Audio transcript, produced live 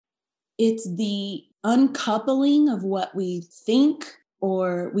It's the uncoupling of what we think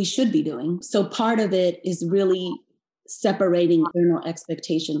or we should be doing. So part of it is really separating external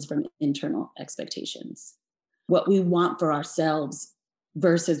expectations from internal expectations. What we want for ourselves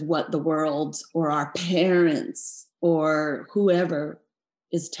versus what the world or our parents or whoever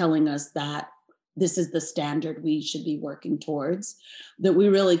is telling us that this is the standard we should be working towards, that we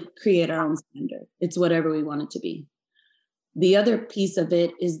really create our own standard. It's whatever we want it to be. The other piece of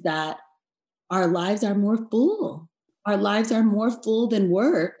it is that our lives are more full. Our lives are more full than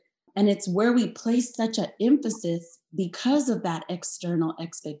work. And it's where we place such an emphasis because of that external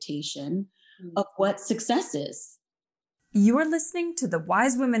expectation of what success is. You are listening to the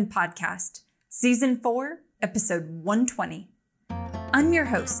Wise Women Podcast, Season 4, Episode 120. I'm your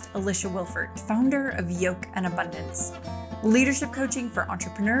host, Alicia Wilford, founder of Yoke and Abundance, leadership coaching for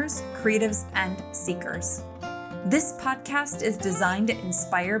entrepreneurs, creatives, and seekers. This podcast is designed to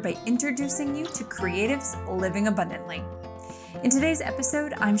inspire by introducing you to creatives living abundantly. In today's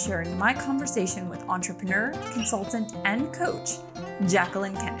episode, I'm sharing my conversation with entrepreneur, consultant, and coach,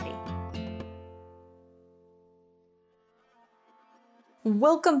 Jacqueline Kennedy.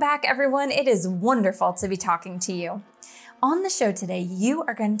 Welcome back, everyone. It is wonderful to be talking to you. On the show today, you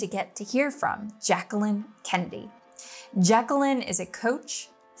are going to get to hear from Jacqueline Kennedy. Jacqueline is a coach,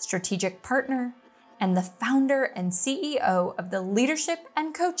 strategic partner, and the founder and CEO of the leadership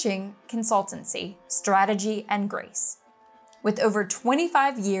and coaching consultancy, Strategy and Grace. With over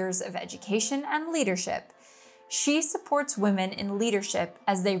 25 years of education and leadership, she supports women in leadership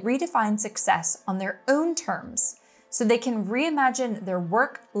as they redefine success on their own terms so they can reimagine their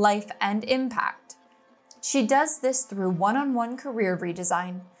work, life, and impact. She does this through one-on-one career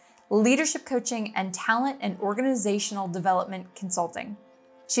redesign, leadership coaching, and talent and organizational development consulting.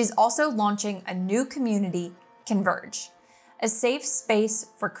 She's also launching a new community, Converge, a safe space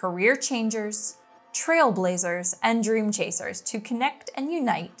for career changers, trailblazers, and dream chasers to connect and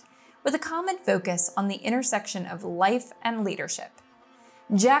unite with a common focus on the intersection of life and leadership.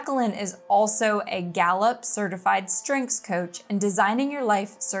 Jacqueline is also a Gallup certified strengths coach and Designing Your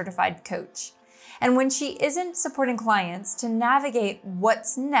Life certified coach. And when she isn't supporting clients to navigate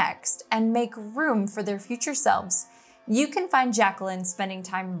what's next and make room for their future selves, you can find Jacqueline spending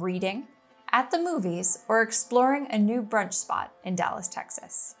time reading, at the movies, or exploring a new brunch spot in Dallas,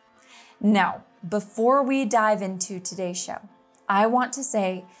 Texas. Now, before we dive into today's show, I want to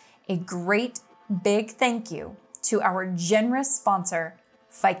say a great big thank you to our generous sponsor,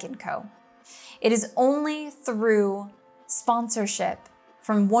 Fike & Co. It is only through sponsorship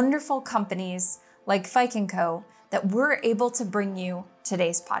from wonderful companies like Fike & Co. that we're able to bring you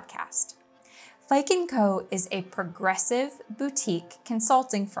today's podcast. Fike & Co. is a progressive boutique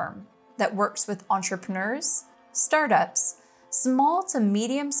consulting firm that works with entrepreneurs, startups, small to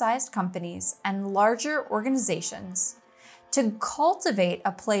medium-sized companies, and larger organizations to cultivate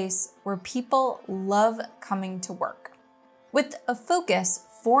a place where people love coming to work. With a focus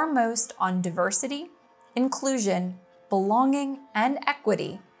foremost on diversity, inclusion, belonging, and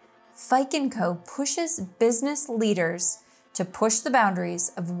equity, Fike & Co. pushes business leaders to push the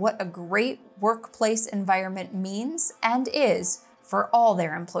boundaries of what a great workplace environment means and is for all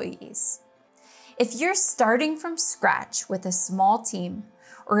their employees. If you're starting from scratch with a small team,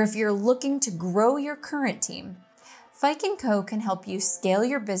 or if you're looking to grow your current team, Fike & Co. can help you scale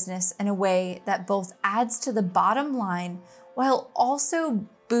your business in a way that both adds to the bottom line while also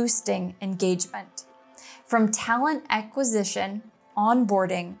boosting engagement. From talent acquisition,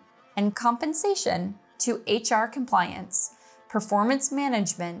 onboarding, and compensation to HR compliance, performance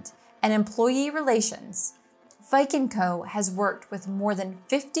management, and employee relations, Fike & Co. has worked with more than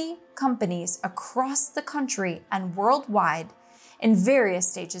 50 companies across the country and worldwide in various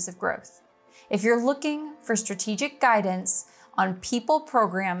stages of growth. If you're looking for strategic guidance on people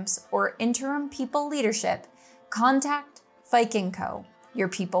programs or interim people leadership, contact Fike & Co. Your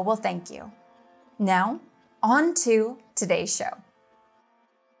people will thank you. Now, on to today's show.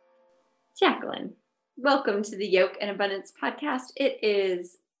 Jacqueline, welcome to the Yoke and Abundance podcast. It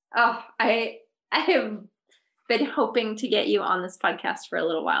is, I have been hoping to get you on this podcast for a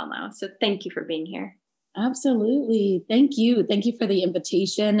little while now. So thank you for being here. Absolutely. Thank you. Thank you for the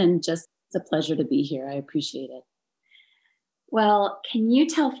invitation, and just it's a pleasure to be here. I appreciate it. Well, can you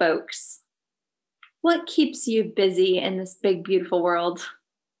tell folks what keeps you busy in this big, beautiful world?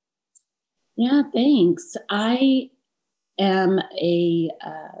 Yeah, thanks. I am a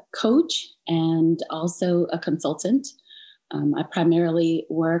coach and also a consultant. I primarily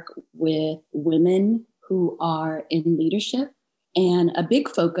work with women who are in leadership, and a big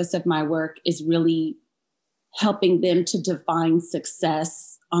focus of my work is really helping them to define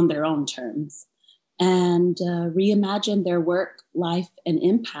success on their own terms and reimagine their work, life, and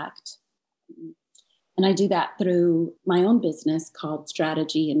impact. And I do that through my own business called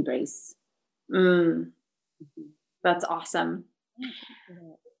Strategy and Grace. That's awesome.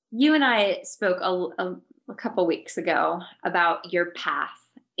 You and I spoke a couple weeks ago about your path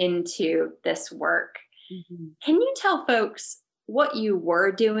into this work. Mm-hmm. Can you tell folks what you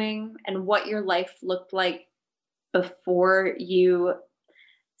were doing and what your life looked like before you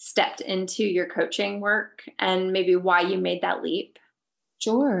stepped into your coaching work and maybe why you made that leap?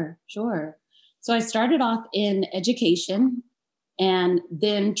 Sure. So I started off in education and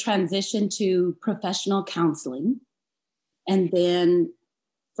then transitioned to professional counseling. And then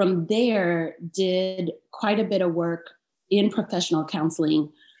from there, did quite a bit of work in professional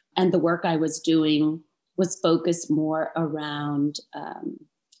counseling. And the work I was doing was focused more around,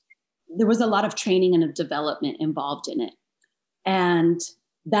 there was a lot of training and development involved in it. And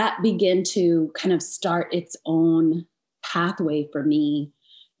that began to kind of start its own pathway for me.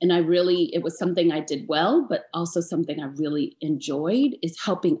 And it was something I did well, but also something I really enjoyed is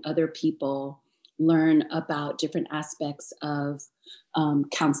helping other people learn about different aspects of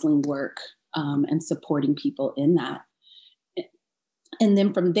counseling work and supporting people in that. And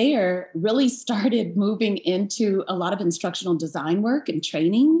then from there, really started moving into a lot of instructional design work and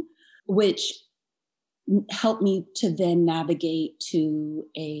training, which helped me to then navigate to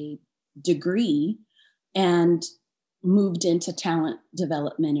a degree and moved into talent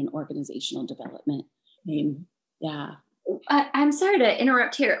development and organizational development. Yeah. I'm sorry to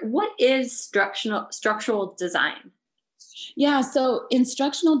interrupt here. What is structural design? Yeah, so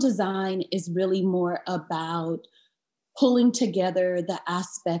instructional design is really more about pulling together the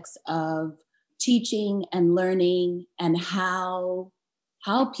aspects of teaching and learning and how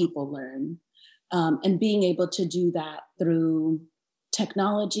people learn, and being able to do that through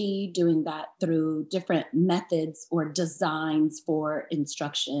technology, doing that through different methods or designs for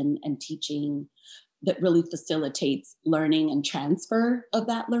instruction and teaching that really facilitates learning and transfer of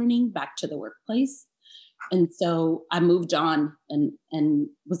that learning back to the workplace. And so I moved on and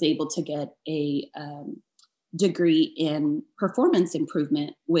was able to get a degree in performance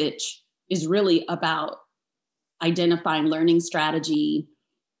improvement, which is really about identifying learning strategy,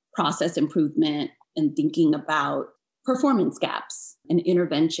 process improvement, and thinking about performance gaps and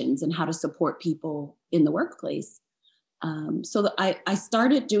interventions and how to support people in the workplace. So I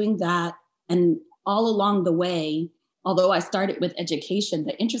started doing that, and all along the way, although I started with education,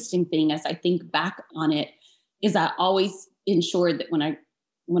 the interesting thing as I think back on it is I always ensured that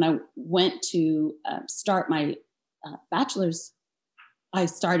when I went to start my bachelor's, I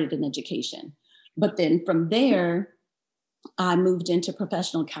started in education. But then from there, I moved into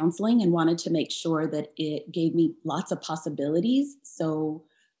professional counseling and wanted to make sure that it gave me lots of possibilities. So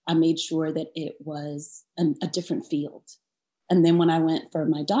I made sure that it was a different field. And then when I went for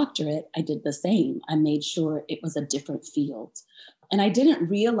my doctorate, I did the same. I made sure it was a different field. And I didn't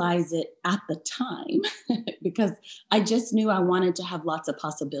realize it at the time because I just knew I wanted to have lots of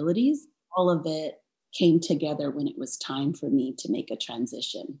possibilities. All of it came together when it was time for me to make a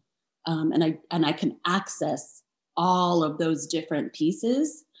transition. And I can access all of those different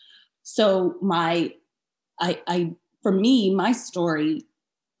pieces. So for me, my story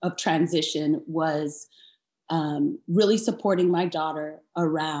of transition was really supporting my daughter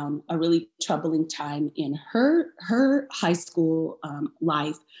around a really troubling time in her high school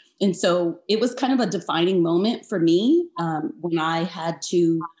life. And so it was kind of a defining moment for me when I had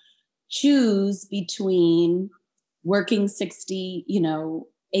to choose between working 60,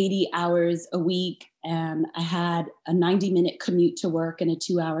 80 hours a week. And I had a 90-minute commute to work and a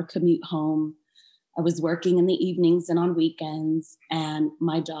 2-hour commute home. I was working in the evenings and on weekends, and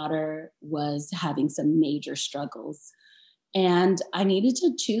my daughter was having some major struggles. And I needed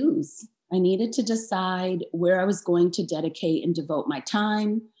to choose. I needed to decide where I was going to dedicate and devote my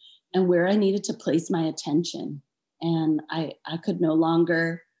time and where I needed to place my attention. And I could no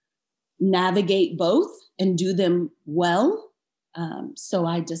longer navigate both and do them well. So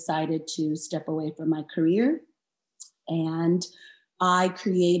I decided to step away from my career, and I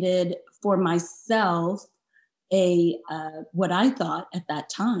created for myself what I thought at that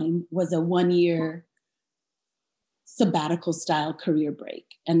time was a 1-year sabbatical style career break.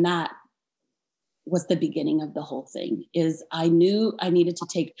 And that was the beginning of the whole thing. Is I knew I needed to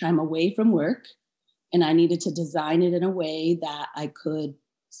take time away from work, and I needed to design it in a way that I could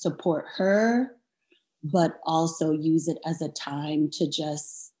support her, but also use it as a time to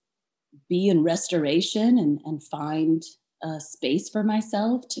just be in restoration and find a space for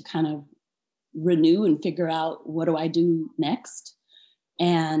myself to kind of renew and figure out what do I do next.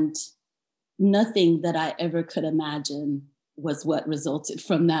 And nothing that I ever could imagine was what resulted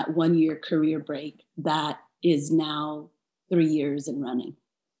from that 1-year career break that is now 3 years and running.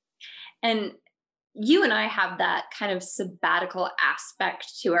 And you and I have that kind of sabbatical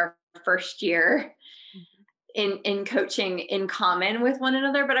aspect to our first year in coaching in common with one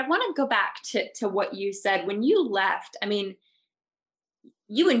another. But I want to go back to what you said when you left. I mean,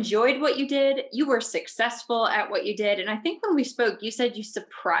 you enjoyed what you did. You were successful at what you did. And I think when we spoke, you said you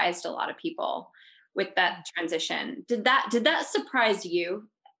surprised a lot of people with that transition. Did that surprise you?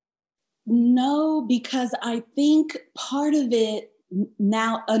 No, because I think part of it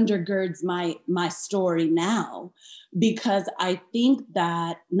now undergirds my story now, because I think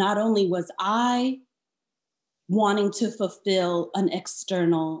that not only was I wanting to fulfill an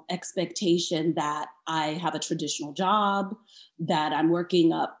external expectation that I have a traditional job, that I'm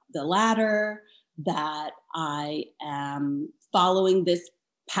working up the ladder, that I am following this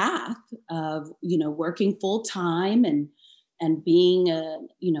path of, working full time and being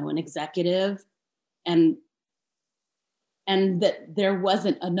an executive, and that there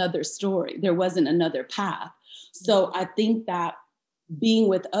wasn't another story, there wasn't another path. So I think that being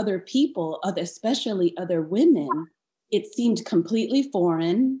with other people, especially other women, it seemed completely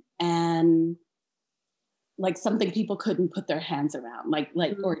foreign and like something people couldn't put their hands around,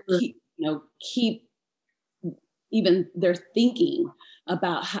 or keep even their thinking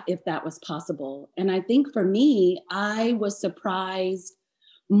about if that was possible. And I think for me, I was surprised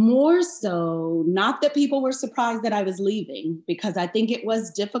more so, not that people were surprised that I was leaving, because I think it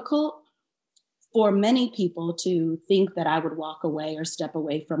was difficult for many people to think that I would walk away or step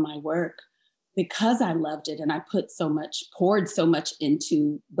away from my work, because I loved it and I poured so much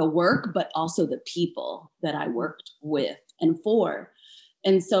into the work, but also the people that I worked with and for.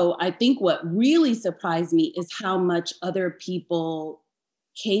 And so I think what really surprised me is how much other people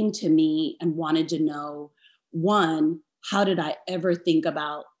came to me and wanted to know, one, how did I ever think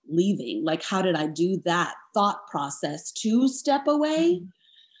about leaving? Like, how did I do that thought process to step away? Mm-hmm.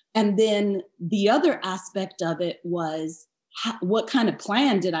 And then the other aspect of it was, what kind of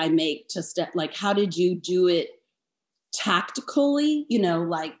plan did I make to step? Like, how did you do it tactically?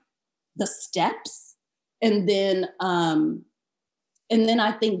 Like the steps, and then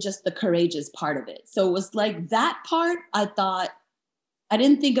I think just the courageous part of it. So it was like that part. I thought I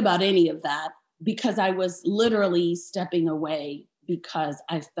didn't think about any of that, because I was literally stepping away because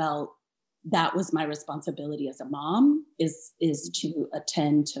I felt that was my responsibility as a mom, is to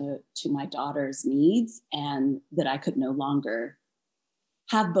attend to my daughter's needs, and that I could no longer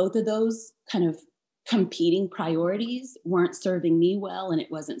have both of those kind of competing priorities weren't serving me well, and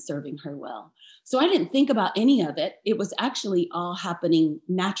it wasn't serving her well. So I didn't think about any of it. It was actually all happening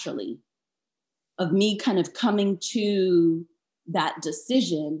naturally, of me kind of coming to that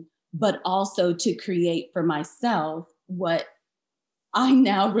decision, but also to create for myself what I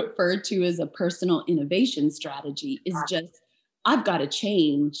now refer to as a personal innovation strategy, is just, I've got to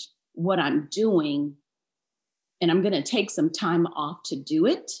change what I'm doing, and I'm going to take some time off to do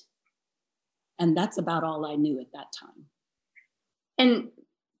it. And that's about all I knew at that time. And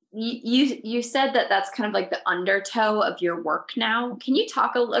you said that that's kind of like the undertow of your work now. Can you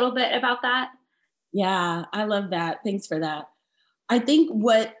talk a little bit about that? Yeah, I love that. Thanks for that. I think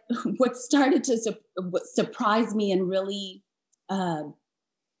what started to surprise me and really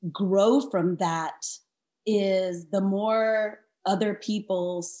grow from that is the more other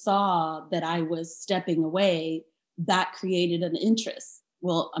people saw that I was stepping away, that created an interest.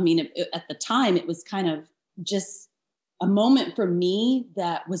 Well, I mean, at the time, it was kind of just a moment for me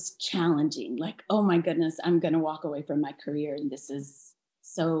that was challenging. Like, oh my goodness, I'm going to walk away from my career, and this is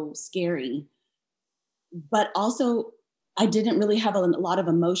so scary. But also, I didn't really have a lot of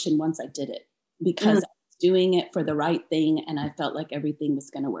emotion once I did it, because I was doing it for the right thing, and I felt like everything was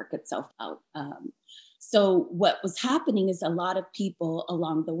going to work itself out. So what was happening is a lot of people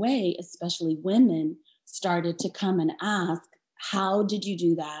along the way, especially women, started to come and ask, how did you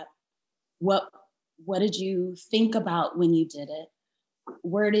do that? What did you think about when you did it?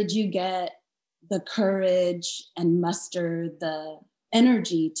 Where did you get the courage and muster the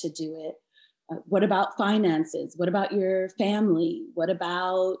energy to do it? What about finances? What about your family? What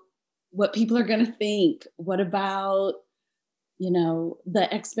about what people are going to think? What about, the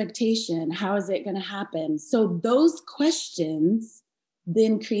expectation? How is it going to happen? So those questions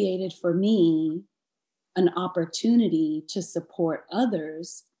then created for me an opportunity to support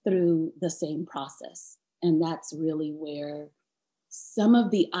others through the same process. And that's really where some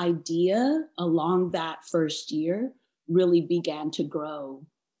of the idea along that first year really began to grow,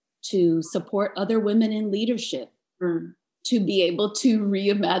 to support other women in leadership. to be able to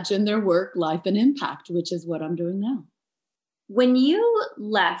reimagine their work, life, and impact, which is what I'm doing now. When you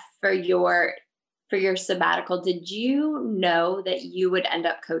left for your sabbatical, did you know that you would end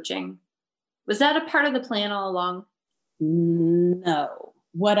up coaching? Was that a part of the plan all along? No.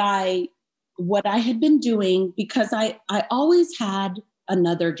 What I had been doing, because I always had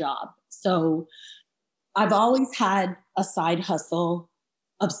another job. So I've always had a side hustle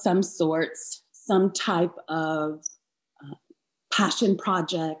of some sorts, some type of passion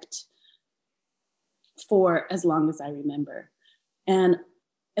project for as long as I remember. And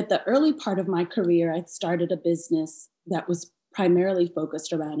at the early part of my career, I started a business that was primarily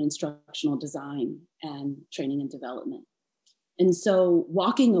focused around instructional design and training and development. And so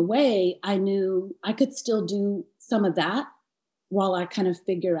walking away, I knew I could still do some of that while I kind of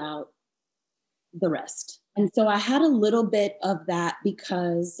figure out the rest. And so I had a little bit of that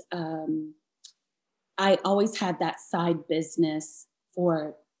because I always had that side business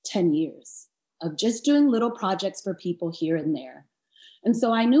for 10 years of just doing little projects for people here and there. And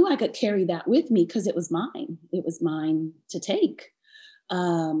so I knew I could carry that with me because it was mine. It was mine to take.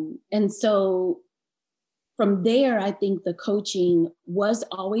 And so from there, I think the coaching was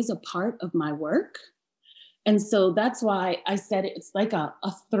always a part of my work. And so that's why I said it's like a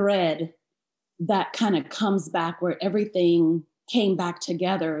thread that kind of comes back where everything came back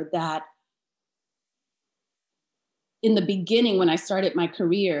together, that in the beginning, when I started my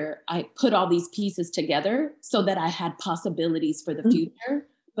career, I put all these pieces together so that I had possibilities for the future,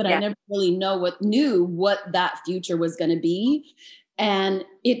 but I never really knew what that future was going to be. And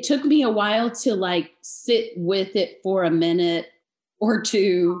it took me a while to like sit with it for a minute or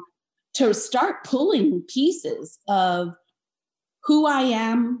two to start pulling pieces of who I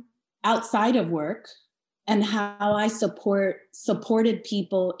am outside of work and how I supported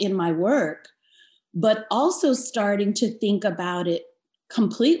people in my work, but also starting to think about it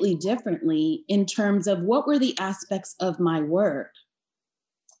completely differently in terms of what were the aspects of my work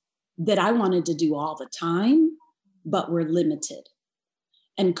that I wanted to do all the time, but were limited.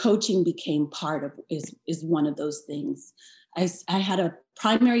 And coaching became part of, is one of those things. I had a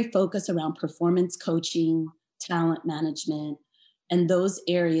primary focus around performance coaching, talent management, and those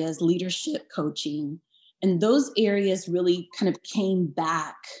areas, leadership coaching. And those areas really kind of came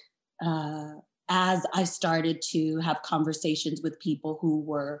back as I started to have conversations with people who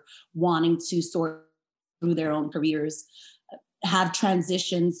were wanting to sort through their own careers, have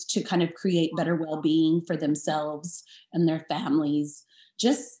transitions to kind of create better well-being for themselves and their families.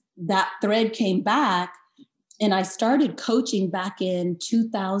 Just that thread came back, and I started coaching back in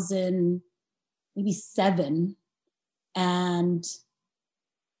 2007 and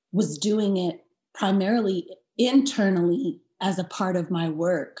was doing it primarily internally as a part of my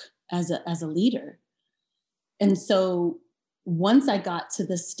work as a leader. And so once I got to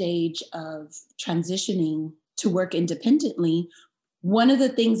the stage of transitioning to work independently, one of the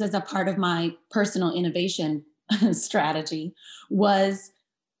things as a part of my personal innovation strategy was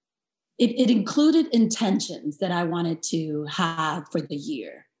it included intentions that I wanted to have for the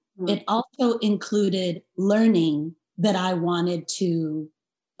year. Mm-hmm. It also included learning that I wanted to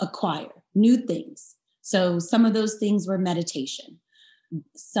acquire, new things. So some of those things were meditation.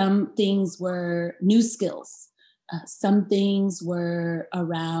 Some things were new skills. Some things were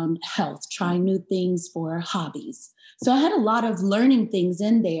around health, trying new things for hobbies. So I had a lot of learning things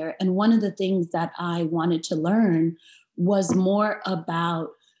in there. And one of the things that I wanted to learn was more about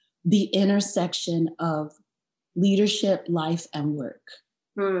the intersection of leadership, life, and work.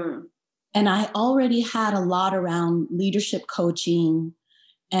 And I already had a lot around leadership coaching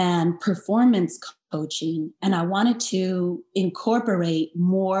and performance coaching. And I wanted to incorporate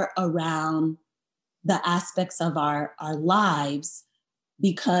more around the aspects of our lives,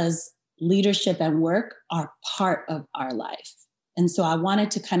 because leadership and work are part of our life. And so I wanted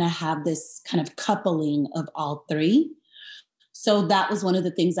to kind of have this kind of coupling of all three. So that was one of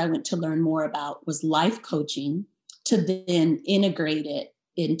the things I went to learn more about, was life coaching, to then integrate it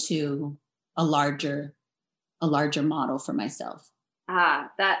into a larger model for myself.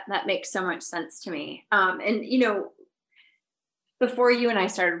 That makes so much sense to me. And, you know, before you and I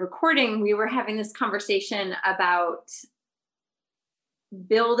started recording, we were having this conversation about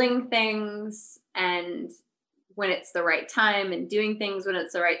building things and when it's the right time, and doing things when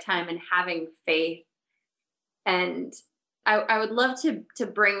it's the right time, and having faith. And I would love to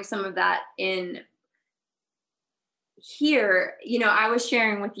bring some of that in here. You know, I was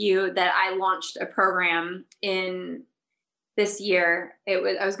sharing with you that I launched a program in this year.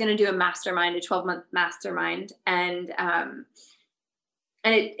 I was going to do a mastermind, a 12-month mastermind. And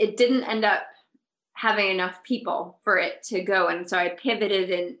it didn't end up having enough people for it to go. And so I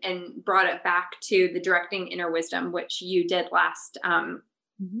pivoted and brought it back to the Directing Inner Wisdom, which you did last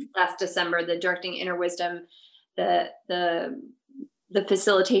December, the Directing Inner Wisdom, the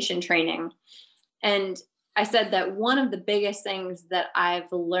facilitation training. And I said that one of the biggest things that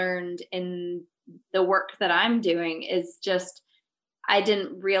I've learned in the work that I'm doing is just, I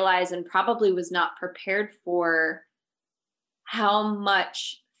didn't realize and probably was not prepared for how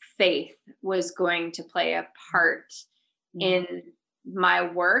much faith was going to play a part in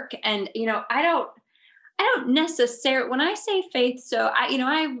my work. And, I don't necessarily, when I say faith, so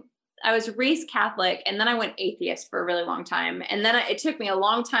I was raised Catholic, and then I went atheist for a really long time. And then it took me a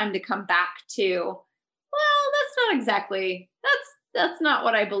long time to come back to, well, that's not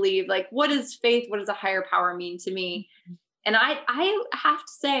what I believe. Like, what is faith? What does a higher power mean to me? And I have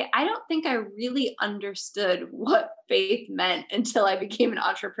to say, I don't think I really understood what faith meant until I became an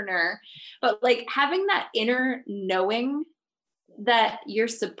entrepreneur. But like having that inner knowing that you're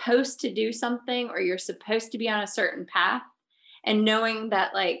supposed to do something, or you're supposed to be on a certain path, and knowing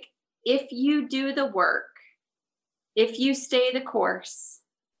that like, if you do the work, if you stay the course,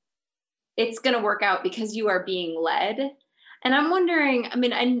 it's going to work out because you are being led. And I'm wondering,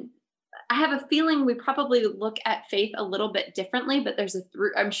 I have a feeling we probably look at faith a little bit differently, but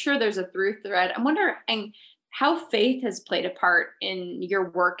I'm sure there's a through thread. I'm wondering how faith has played a part in your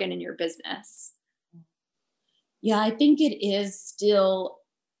work and in your business. Yeah, I think it is still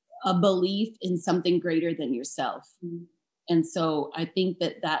a belief in something greater than yourself. And so I think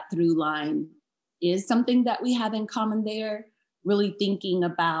that through line is something that we have in common there, really thinking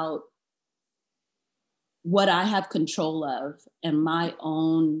about what I have control of and my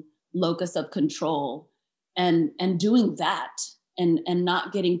own locus of control, and doing that, and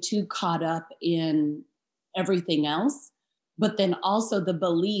not getting too caught up in everything else, but then also the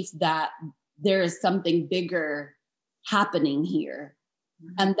belief that there is something bigger happening here.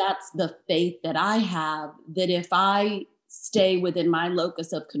 And that's the faith that I have, that if I stay within my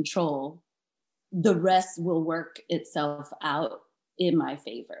locus of control, the rest will work itself out in my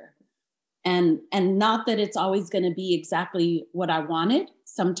favor. And not that it's always going to be exactly what I wanted.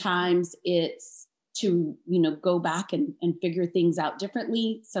 Sometimes it's to, go back and figure things out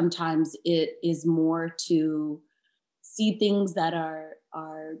differently. Sometimes it is more to see things that are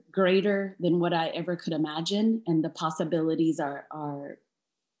greater than what I ever could imagine. And the possibilities are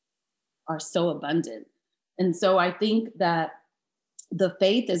so abundant. And so I think that the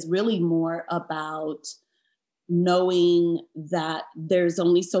faith is really more about knowing that there's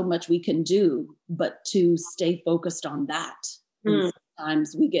only so much we can do, but to stay focused on that. And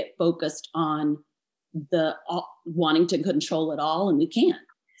sometimes we get focused on the wanting to control it all, and we can't.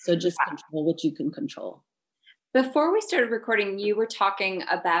 So just control what you can control. Before we started recording, you were sharing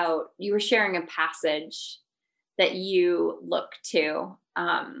a passage that you look to.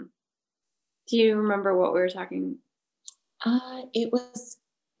 Do you remember what we were talking? It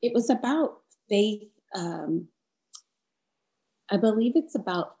was about faith. I believe it's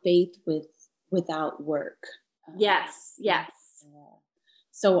about faith without work. Yes.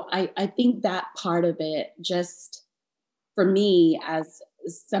 So I think that part of it, just for me as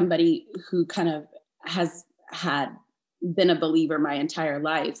somebody who kind of has had been a believer my entire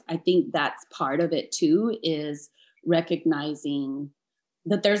life, I think that's part of it too, is recognizing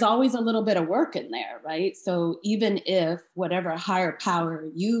that there's always a little bit of work in there, right? So even if whatever higher power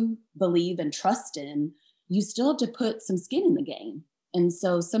you believe and trust in, you still have to put some skin in the game. And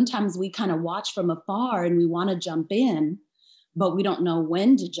so sometimes we kind of watch from afar and we want to jump in, but we don't know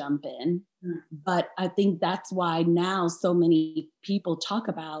when to jump in. But I think that's why now so many people talk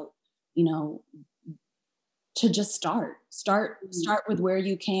about, to just start with where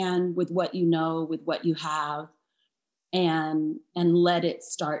you can, with what you know, with what you have, and let it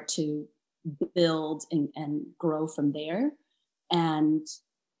start to build and grow from there. And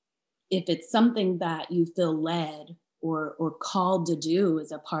if it's something that you feel led or called to do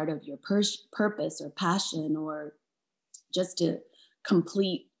as a part of your purpose or passion, or just to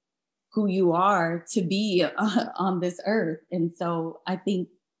complete who you are to be on this earth. And so I think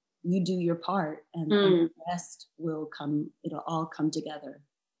you do your part, and the rest will come. It'll all come together.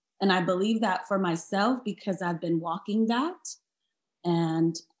 And I believe that for myself because I've been walking that.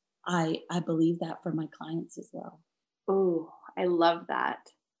 And I believe that for my clients as well. Oh, I love that.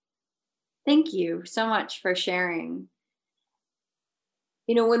 Thank you so much for sharing.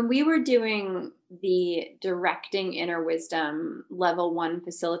 When we were doing the Directing Inner Wisdom Level 1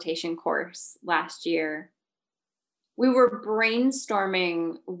 facilitation course last year, we were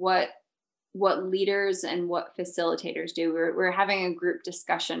brainstorming what what leaders and what facilitators do. We're having a group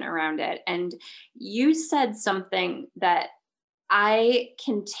discussion around it. And you said something that I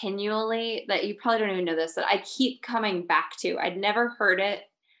continually, that you probably don't even know this, that I keep coming back to. I'd never heard it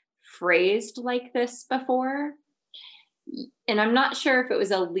phrased like this before. And I'm not sure if it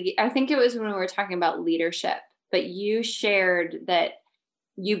was I think it was when we were talking about leadership, but you shared that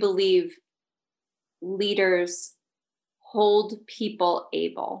you believe leaders hold people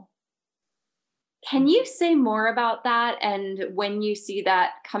able. Can you say more about that? And when you see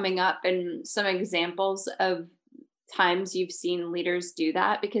that coming up and some examples of times you've seen leaders do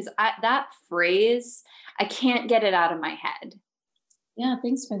that? Because that phrase, I can't get it out of my head. Yeah,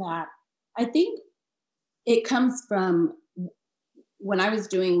 thanks for that. I think it comes from when I was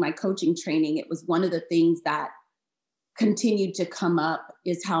doing my coaching training, it was one of the things that continued to come up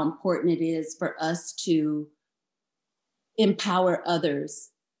is how important it is for us to empower others.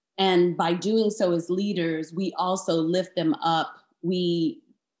 And by doing so as leaders, we also lift them up. We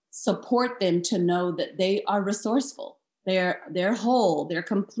support them to know that they are resourceful, they're whole, they're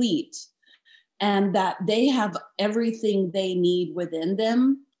complete, and that they have everything they need within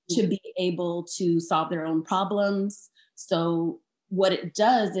them to be able to solve their own problems. So what it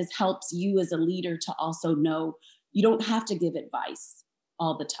does is helps you as a leader to also know you don't have to give advice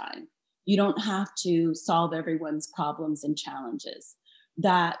all the time. You don't have to solve everyone's problems and challenges.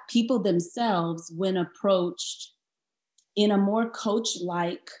 That people themselves, when approached in a more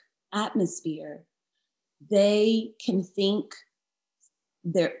coach-like atmosphere, they can think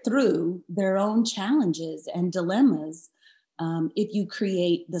through their own challenges and dilemmas if you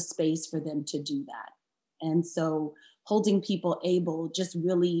create the space for them to do that. And so holding people able just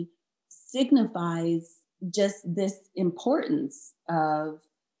really signifies just this importance of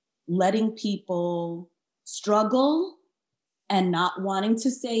letting people struggle and not wanting to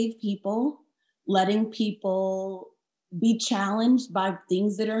save people, letting people be challenged by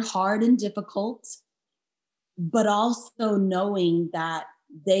things that are hard and difficult, but also knowing that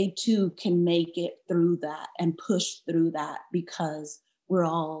they too can make it through that and push through that because we're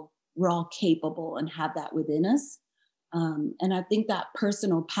all capable and have that within us. And I think that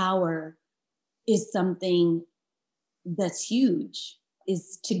personal power is something that's huge,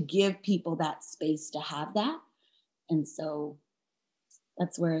 is to give people that space to have that. And so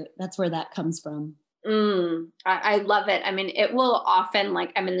that's where that comes from. I love it. I mean, it will often,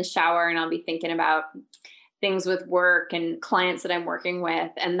 like, I'm in the shower and I'll be thinking about things with work and clients that I'm working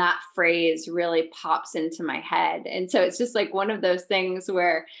with, and that phrase really pops into my head. And so it's just like one of those things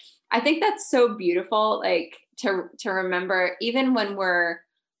where I think that's so beautiful, like to remember, even when we're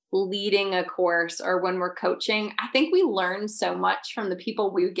leading a course or when we're coaching, I think we learn so much from the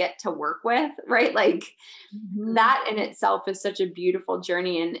people we get to work with, right? Like that in itself is such a beautiful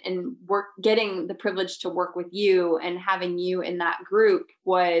journey, and work, getting the privilege to work with you and having you in that group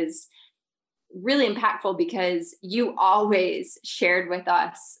was really impactful because you always shared with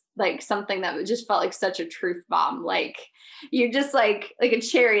us like something that just felt like such a truth bomb. Like you're just like a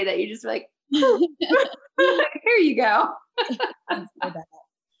cherry that you just like, here you go.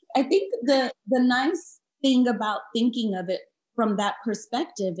 I think the nice thing about thinking of it from that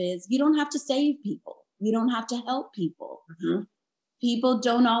perspective is you don't have to save people. You don't have to help people. Mm-hmm. People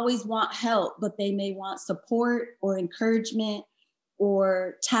don't always want help, but they may want support or encouragement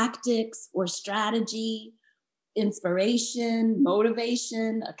or tactics or strategy, inspiration,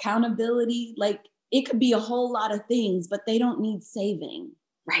 motivation, accountability. Like it could be a whole lot of things, but they don't need saving.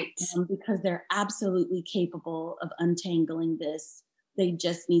 Right. Because they're absolutely capable of untangling this. They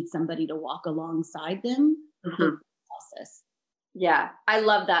just need somebody to walk alongside them through the process. Yeah, I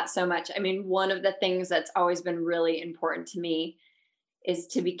love that so much. I mean, one of the things that's always been really important to me is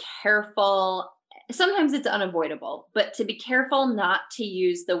to be careful. Sometimes it's unavoidable, but to be careful not to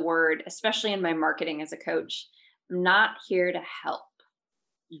use the word, especially in my marketing as a coach, I'm not here to help.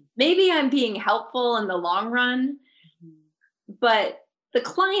 Maybe I'm being helpful in the long run, but the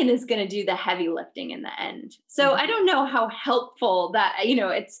client is going to do the heavy lifting in the end. So I don't know how helpful that,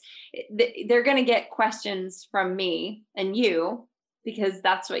 they're going to get questions from me and you, because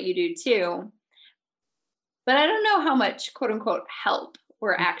that's what you do too. But I don't know how much quote unquote help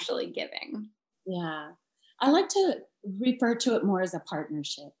we're actually giving. Yeah. I like to refer to it more as a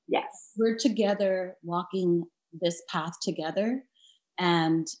partnership. Yes. We're together walking this path together.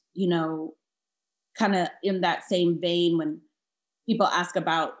 And, kind of in that same vein, when people ask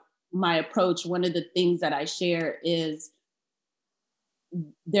about my approach, one of the things that I share is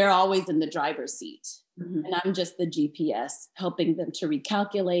they're always in the driver's seat. Mm-hmm. And I'm just the GPS, helping them to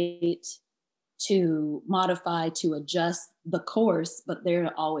recalculate, to modify, to adjust the course, but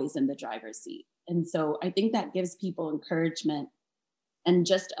they're always in the driver's seat. And so I think that gives people encouragement and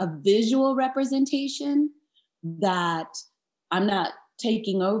just a visual representation that I'm not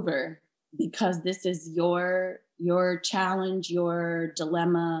taking over because this is your challenge, your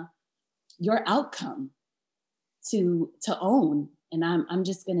dilemma, your outcome to own. And I'm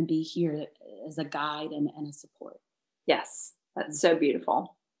just going to be here as a guide and a support. Yes, that's so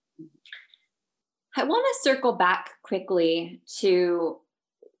beautiful. I want to circle back quickly to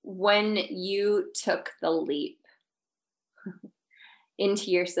when you took the leap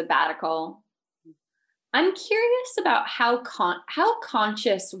into your sabbatical. I'm curious about how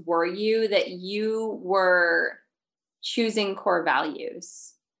conscious were you that you were choosing core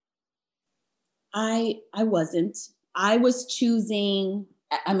values? I wasn't. I was choosing,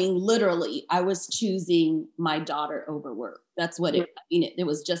 I mean, literally, I was choosing my daughter over work. That's what it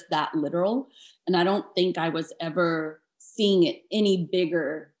was just that literal. And I don't think I was ever seeing it any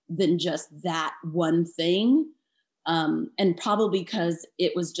bigger than just that one thing. And probably because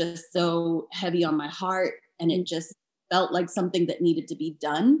it was just so heavy on my heart and it just felt like something that needed to be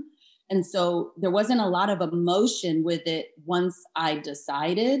done. And so there wasn't a lot of emotion with it once I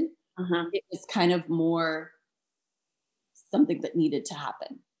decided. It was kind of more something that needed to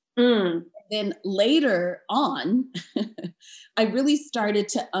happen. Then later on, I really started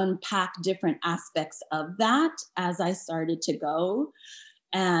to unpack different aspects of that as I started to go.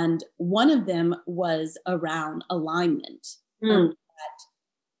 And one of them was around alignment. That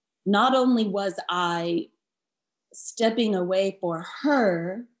not only was I stepping away for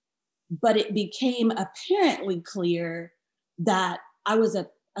her, but it became apparently clear that I was a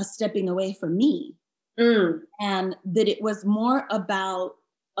stepping away for me. And that it was more about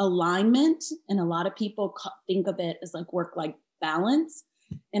alignment. And a lot of people think of it as like work-life balance.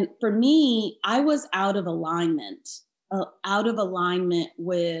 And for me, I was out of alignment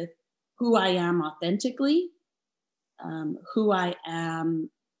with who I am authentically, who I am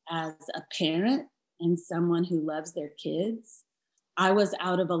as a parent and someone who loves their kids. I was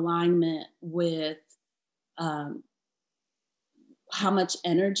out of alignment with how much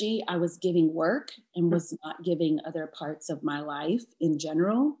energy I was giving work and was not giving other parts of my life in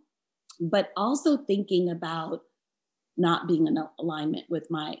general, but also thinking about not being in alignment with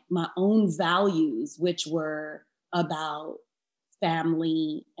my own values, which were about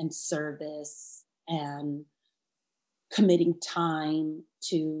family and service and committing time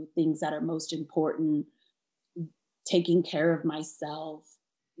to things that are most important, taking care of myself.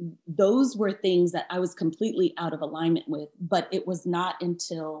 Those were things that I was completely out of alignment with, but it was not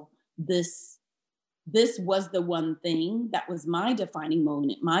until this was the one thing that was my defining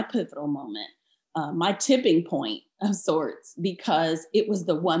moment, my pivotal moment, my tipping point of sorts, because it was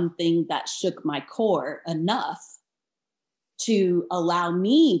the one thing that shook my core enough to allow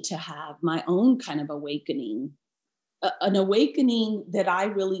me to have my own kind of awakening, an awakening that I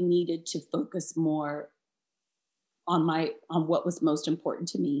really needed to focus more on what was most important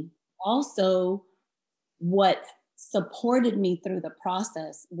to me. Also, what supported me through the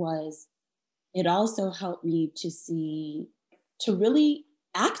process was it also helped me to really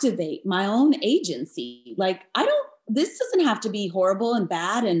activate my own agency. Like, this doesn't have to be horrible and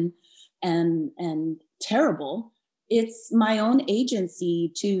bad and terrible. It's my own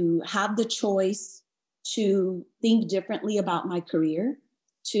agency to have the choice to think differently about my career,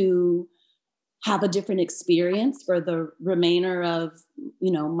 to have a different experience for the remainder of,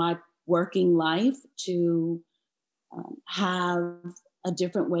 my working life, to have a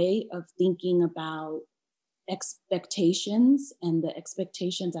different way of thinking about expectations and the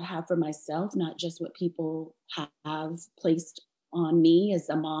expectations I have for myself, not just what people have placed on me as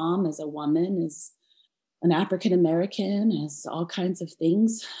a mom, as a woman, as an African-American, as all kinds of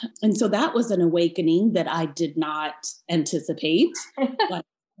things. And so that was an awakening that I did not anticipate. But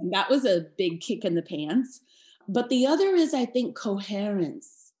that was a big kick in the pants. But the other is, I think,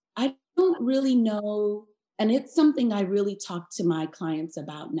 coherence. I don't really know, and it's something I really talk to my clients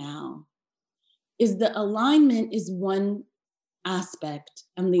about now, is the alignment is one aspect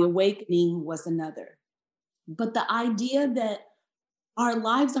and the awakening was another. But the idea that our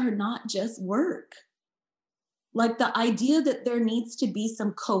lives are not just work, like the idea that there needs to be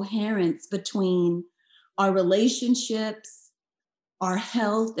some coherence between our relationships, our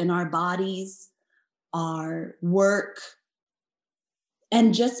health and our bodies, our work,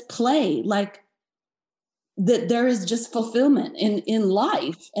 and just play, like that there is just fulfillment in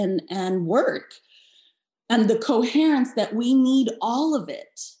life and work, and the coherence that we need all of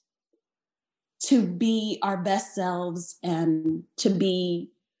it to be our best selves and to be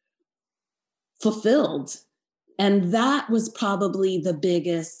fulfilled. And that was probably the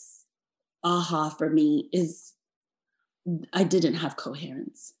biggest aha for me, is I didn't have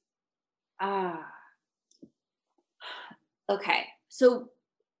coherence. Okay. So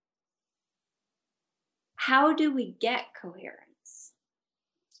how do we get coherence?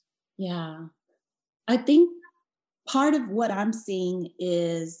 Yeah. I think part of what I'm seeing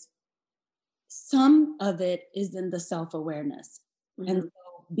is some of it is in the self-awareness. Mm-hmm. And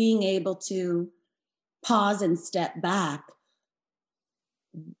so being able to pause and step back.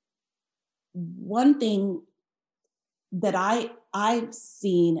 One thing that I've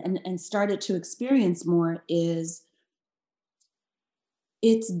seen and started to experience more is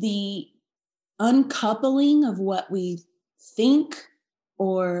it's the uncoupling of what we think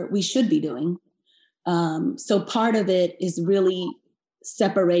or we should be doing. So part of it is really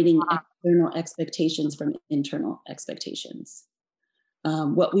separating external expectations from internal expectations.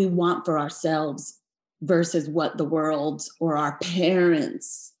 What we want for ourselves versus what the world or our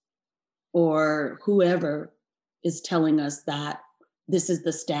parents or whoever is telling us that this is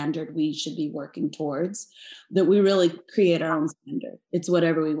the standard we should be working towards, that we really create our own standard. It's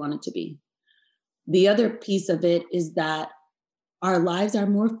whatever we want it to be. The other piece of it is that our lives are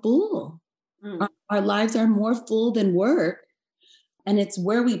more full. Our lives are more full than work. And it's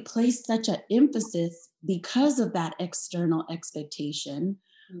where we place such an emphasis because of that external expectation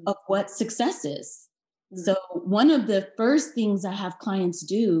of what success is. So one of the first things I have clients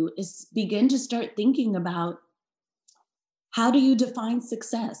do is begin to start thinking about, how do you define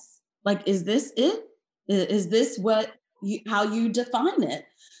success? Like, is this it? Is this how you define it?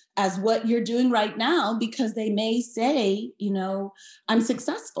 As what you're doing right now? Because they may say, I'm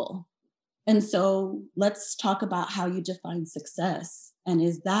successful. And so let's talk about how you define success. And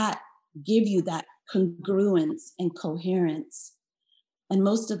is that give you that congruence and coherence? And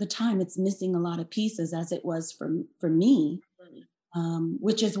most of the time it's missing a lot of pieces, as it was for me,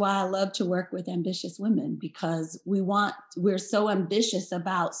 which is why I love to work with ambitious women, because we're so ambitious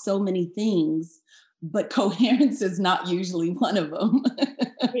about so many things, but coherence is not usually one of them.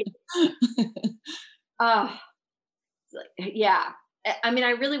 Yeah. I mean,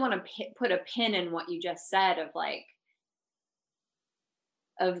 I really want to put a pin in what you just said of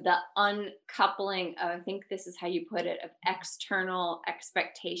the uncoupling of, I think this is how you put it, of external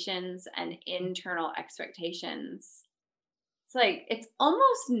expectations and internal expectations. It's like, it's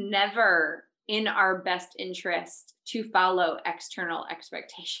almost never in our best interest to follow external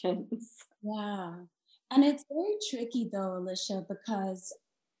expectations. Yeah. And it's very tricky though, Alicia, because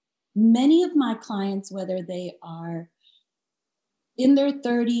many of my clients, whether they are in their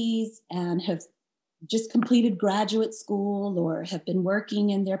 30s and have just completed graduate school or have been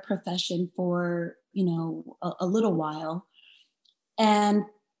working in their profession for, a little while, and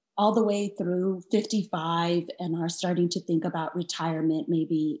all the way through 55 and are starting to think about retirement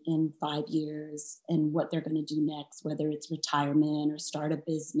maybe in 5 years and what they're going to do next, whether it's retirement or start a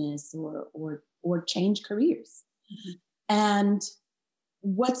business or change careers. Mm-hmm. And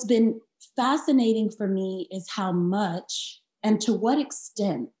what's been fascinating for me is how much and to what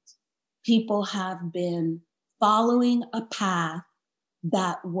extent people have been following a path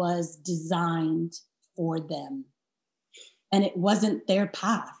that was designed for them. And it wasn't their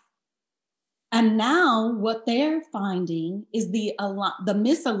path. And now what they're finding is the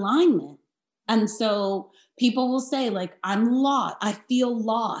misalignment. And so people will say, like, I'm lost. I feel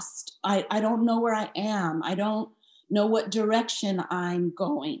lost. I don't know where I am. I don't know what direction I'm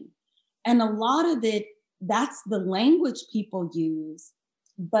going. And a lot of it, that's the language people use,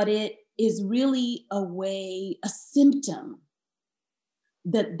 but it is really a symptom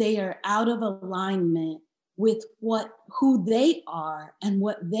that they are out of alignment with who they are and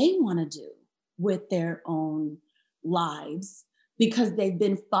what they want to do with their own lives, because they've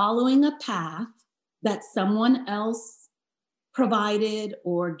been following a path that someone else provided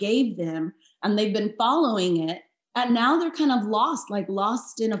or gave them, and they've been following it. And now they're kind of lost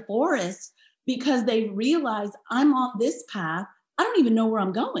in a forest, because they realize, I'm on this path. I don't even know where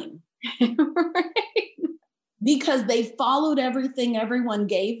I'm going. Right. Because they followed everything everyone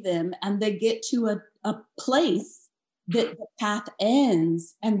gave them, and they get to a place that the path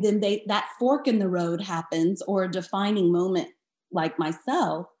ends, and then that fork in the road happens, or a defining moment like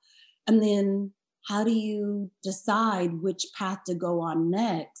myself. And then how do you decide which path to go on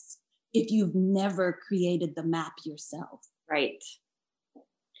next if you've never created the map yourself? Right.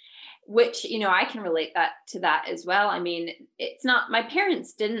 Which, I can relate to that as well. I mean, it's not, my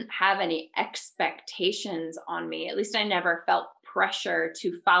parents didn't have any expectations on me. At least I never felt pressure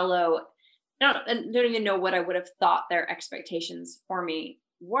to follow. I don't even know what I would have thought their expectations for me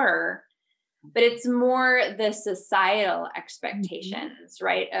were. but it's more the societal expectations,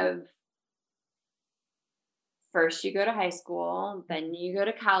 right? Of first you go to high school, then you go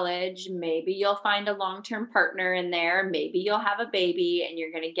to college, maybe you'll find a long-term partner in there, maybe you'll have a baby and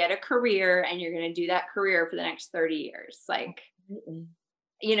you're going to get a career and you're going to do that career for the next 30 years. Like,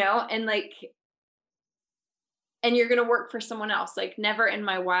 you know, and like, and you're going to work for someone else. Like, never in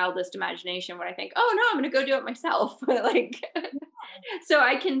my wildest imagination would I think, oh no, I'm going to go do it myself. Like, so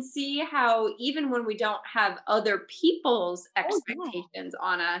I can see how even when we don't have other people's expectations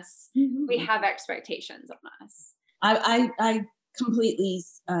on us, we have expectations on us. I completely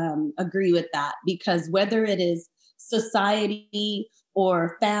agree with that, because whether it is society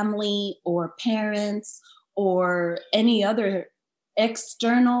or family or parents or any other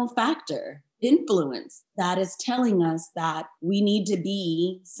external factor, influence that is telling us that we need to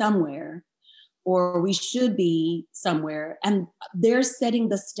be somewhere or we should be somewhere, and they're setting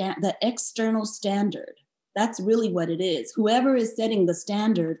the external standard. That's really what it is. Whoever is setting the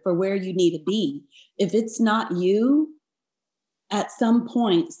standard for where you need to be, if it's not you, at some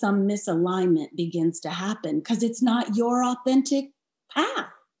point, some misalignment begins to happen because it's not your authentic path.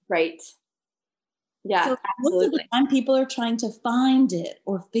 Right. Yeah, so absolutely. Most of the time people are trying to find it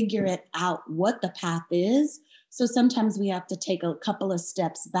or figure it out, what the path is. So sometimes we have to take a couple of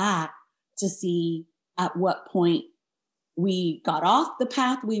steps back to see at what point we got off the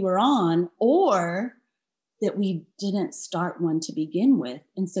path we were on, or that we didn't start one to begin with.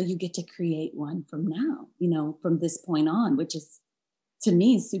 And so you get to create one from now, you know, from this point on, which is, to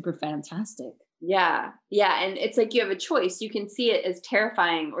me, super fantastic. Yeah. Yeah. And it's like you have a choice. You can see it as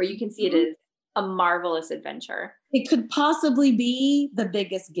terrifying, or you can see it as a marvelous adventure. It could possibly be the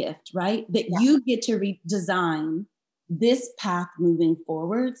biggest gift, right? That you get to redesign this path moving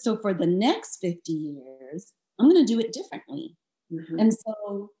forward. So for the next 50 years, I'm going to do it differently. And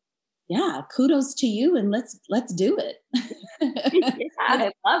so, yeah, kudos to you, and let's do it. Yeah,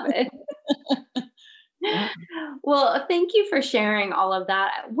 I love it. Well, thank you for sharing all of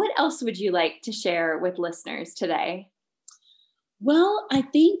that. What else would you like to share with listeners today? Well, I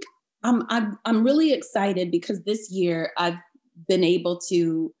think I'm really excited because this year I've been able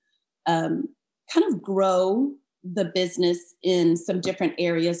to kind of grow the business in some different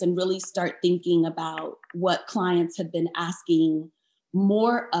areas and really start thinking about what clients have been asking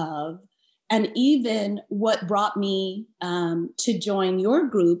more of, and even what brought me to join your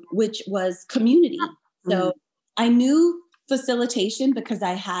group, which was community. So I knew facilitation because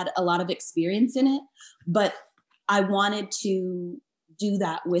I had a lot of experience in it, but I wanted to do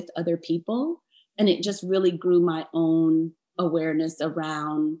that with other people. And it just really grew my own awareness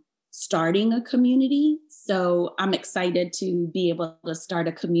around starting a community. So I'm excited to be able to start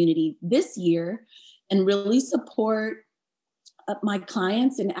a community this year and really support my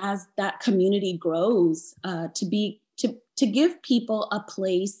clients. And as that community grows, to give people a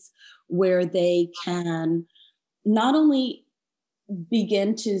place where they can not only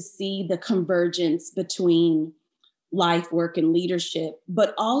begin to see the convergence between life, work, and leadership,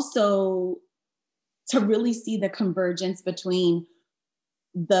 but also to really see the convergence between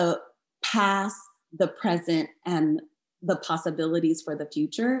the past, the present, and the possibilities for the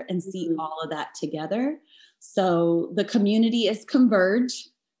future, and see all of that together. So the community is Converge,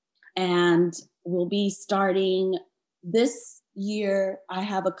 and we'll be starting this year. I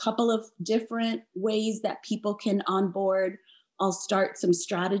have a couple of different ways that people can onboard. I'll start some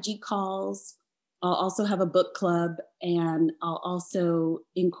strategy calls. I'll also have a book club, and I'll also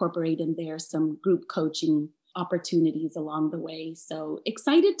incorporate in there some group coaching opportunities along the way. So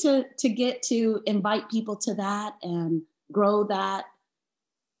excited to get to invite people to that and grow that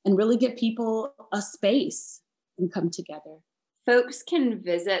and really give people a space and come together. Folks can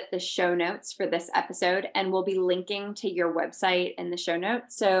visit the show notes for this episode, and we'll be linking to your website in the show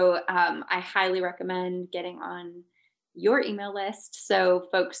notes. So I highly recommend getting on your email list so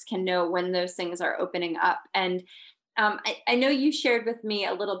folks can know when those things are opening up. And I know you shared with me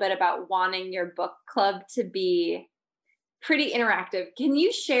a little bit about wanting your book club to be pretty interactive. Can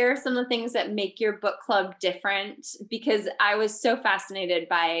you share some of the things that make your book club different? Because I was so fascinated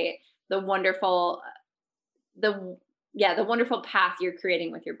by the wonderful path you're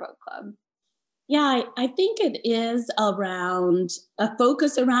creating with your book club. Yeah, I think it is around a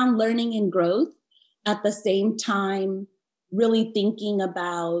focus around learning and growth, at the same time really thinking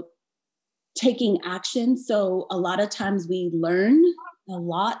about taking action. So a lot of times we learn a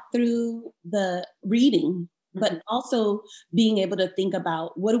lot through the reading, but also being able to think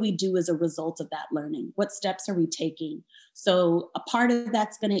about what do we do as a result of that learning? What steps are we taking? So a part of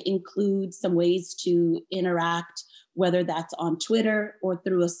that's going to include some ways to interact, whether that's on Twitter or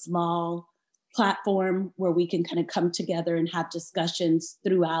through a small platform where we can kind of come together and have discussions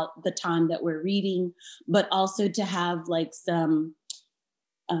throughout the time that we're reading, but also to have like some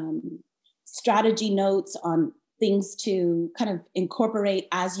strategy notes on things to kind of incorporate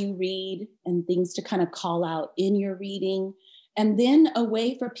as you read and things to kind of call out in your reading. And then a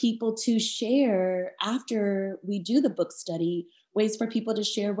way for people to share after we do the book study, ways for people to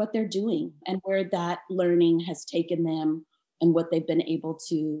share what they're doing and where that learning has taken them and what they've been able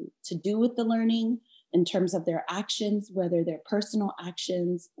to do with the learning in terms of their actions, whether they're personal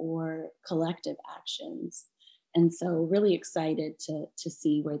actions or collective actions. And so really excited to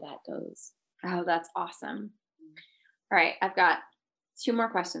see where that goes. Oh, that's awesome. All right, I've got 2 more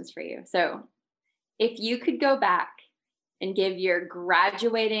questions for you. So if you could go back and give your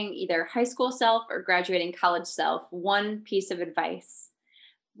graduating either high school self or graduating college self one piece of advice,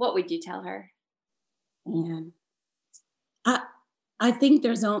 what would you tell her? And I think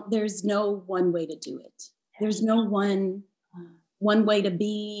there's no one way to do it. There's no one way to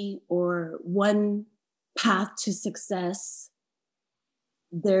be or one path to success.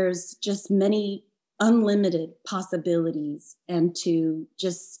 There's just many unlimited possibilities, and to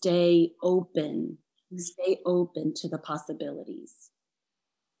just stay open to the possibilities.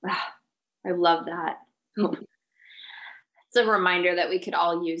 I love that. It's a reminder that we could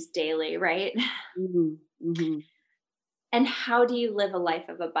all use daily, right? Mm-hmm. Mm-hmm. And how do you live a life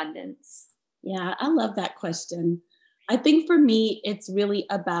of abundance? Yeah, I love that question. I think for me, it's really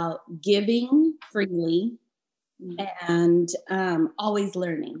about giving freely and always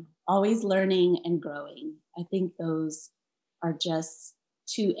learning and growing. I think those are just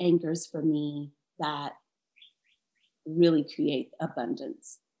 2 anchors for me that really create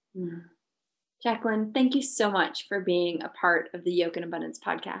abundance. Jacqueline, thank you so much for being a part of the Yoke and Abundance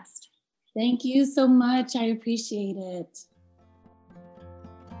podcast. Thank you so much. I appreciate it.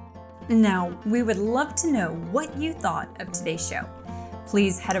 Now, we would love to know what you thought of today's show.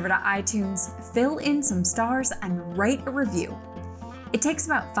 Please head over to iTunes, fill in some stars, and write a review. It takes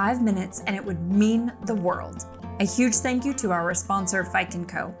about 5 minutes and it would mean the world. A huge thank you to our sponsor, Fike &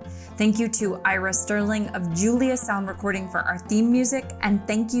 Co. Thank you to Ira Sterling of Julia Sound Recording for our theme music, and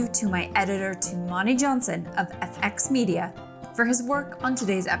thank you to my editor, Tumani Johnson of FX Media, for his work on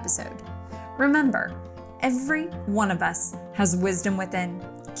today's episode. Remember, every one of us has wisdom within.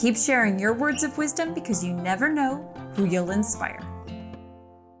 Keep sharing your words of wisdom because you never know who you'll inspire.